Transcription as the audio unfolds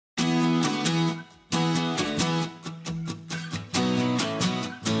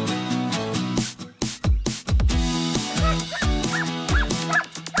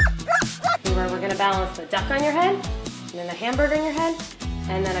balance the duck on your head, and then the hamburger in your head,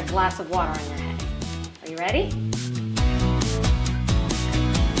 and then a glass of water on your head. Are you ready?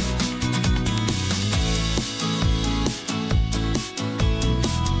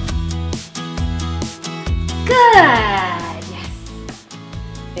 Good! Yes.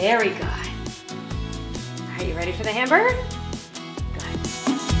 Very good. Are you ready for the hamburger? Good.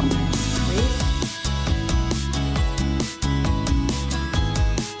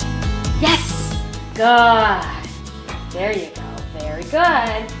 Yes! Good. There you go. Very good.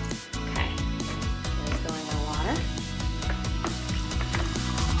 Okay. Here's going on water.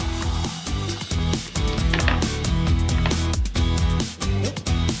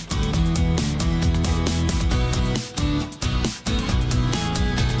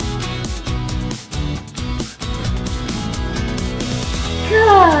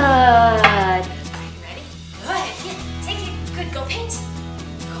 Good. Ready? Good. Again. Take it. Good. Go paint.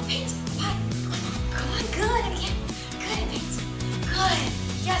 Go paint. What? Come on. Good. And again. Good. And paint. Good.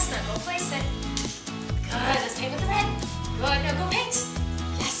 Yes. Now go place it. Good. Let's paint with the red. Good. Now go paint.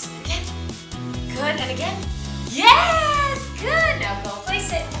 Yes. Again. Good. And again. Yes. Good. Now go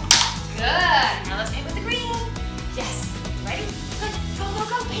place it. Good. Now let's paint with the green. Yes. Ready? Good. Go. Go.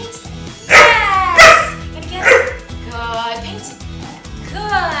 Go. Paint. Yes. And again. Good. Paint.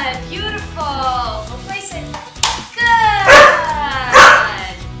 Good, beautiful. We'll place it. Good.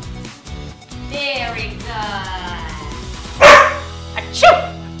 Very good. Achoo!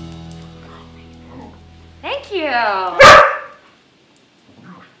 Thank you.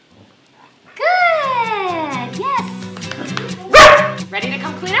 Good. Yes. Ready to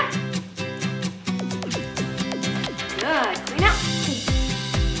come clean up? Good. Clean up.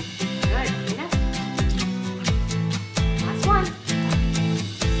 Good. Clean up. Last one.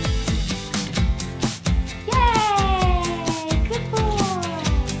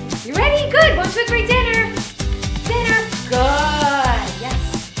 Good, 1, 2, 3, dinner. Dinner. Good. Yes.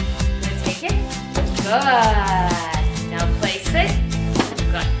 Gonna take it. Good. Now place it.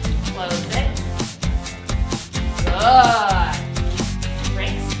 Good. Close it. Good.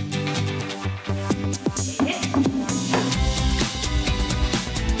 Rinse. Take it.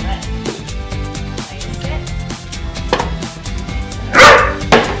 Good. Place it.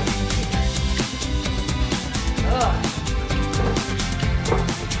 Good.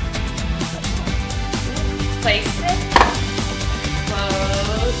 Place it,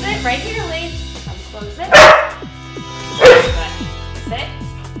 close it, regularly. Close it. Good. Sit.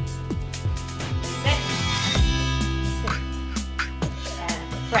 Sit. Sit. And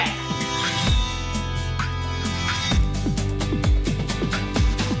pray.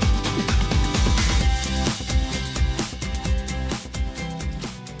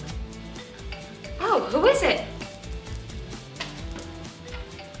 Oh, who is it?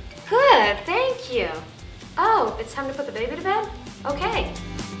 Good, thank you. Oh, it's time to put the baby to bed? Okay.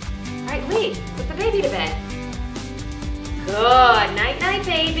 All right, Lee, put the baby to bed. Good. Night, night,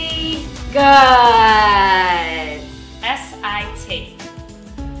 baby. Good. S-I-T.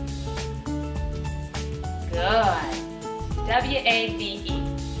 Good. W-A-V-E.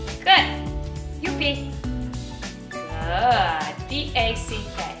 Good. U-P. Good.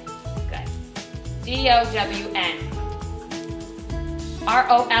 D-A-C-K. Good. D-O-W-N.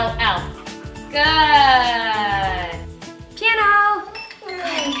 R-O-L-L. Good. Piano.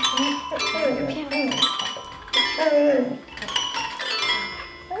 Your piano.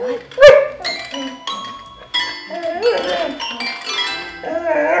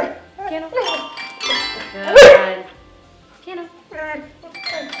 Good. Piano. Good. Piano. Good.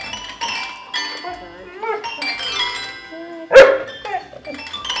 Good.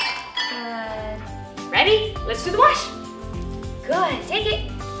 Ready? Let's do the wash. Good. Take it.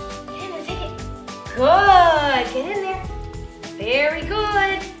 Get in there. Take it. Good. Get in there. Very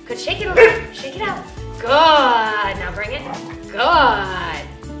good. Good. Shake it a little. Shake it out. Good. Now bring it. Good.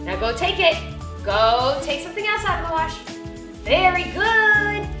 Now go take it. Go take something else out of the wash. Very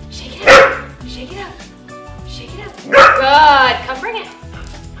good. Shake it out. Shake it out. Shake it out. Good. Come bring it.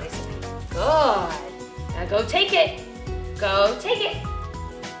 Good. Now go take it. Go take it.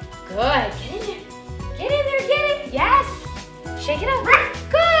 Good. Get in there. Get in there. Get it. Yes. Shake it out.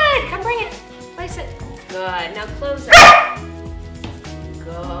 Good. Come bring it. Place it. Good. Now close it.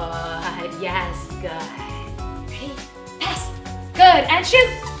 Good. Yes. Good. Ready? Pass. Good. And shoot.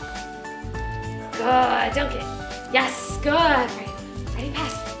 Good. Dunk it. Yes. Good. Ready? Ready?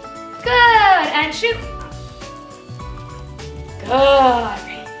 Pass. Good. And shoot. Good.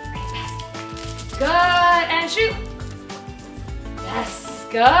 Ready? Ready? Pass. Good. And shoot. Yes.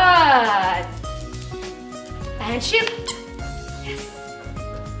 Good. And shoot. Yes.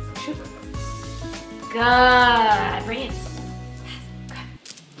 Shoot. Good. Bring it. Good.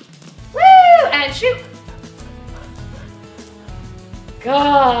 Woo! And shoot.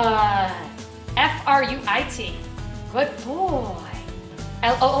 Good. F-R-U-I-T. Good boy.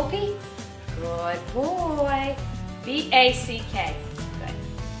 L-O-O-P. Good boy. B-A-C-K. Good.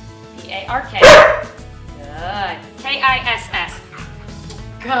 B-A-R-K. Good. K-I-S-S.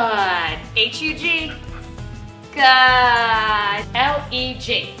 Good. H-U-G. Good.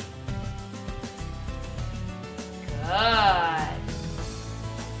 L-E-G. Good.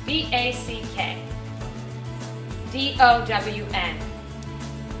 B-A-C-K. D-O-W-N.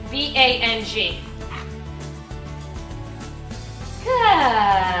 B-A-N-G.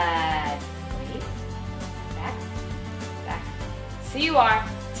 Good. Wait. Back. Back.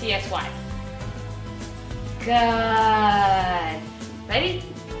 C-U-R-T-S-Y. Good. Ready?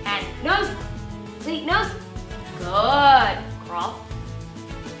 And nose. Wait, nose. Good. Crawl.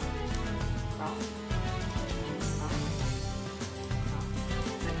 Crawl.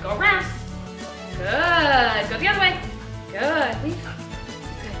 Good. Go around. Good. Go the other way. Good. Leave. Good.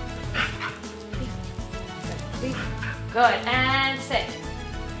 Leave. Good. Leave. Good. And sit.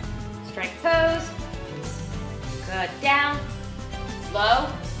 Strength pose. Good. Down. Low.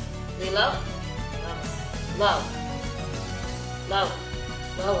 Reload. Low. Low.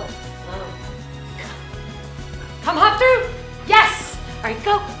 Lower. Low. Come hop through. Yes. All right,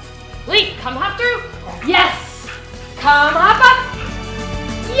 go. Leap. Come hop through. Yes. Come hop up.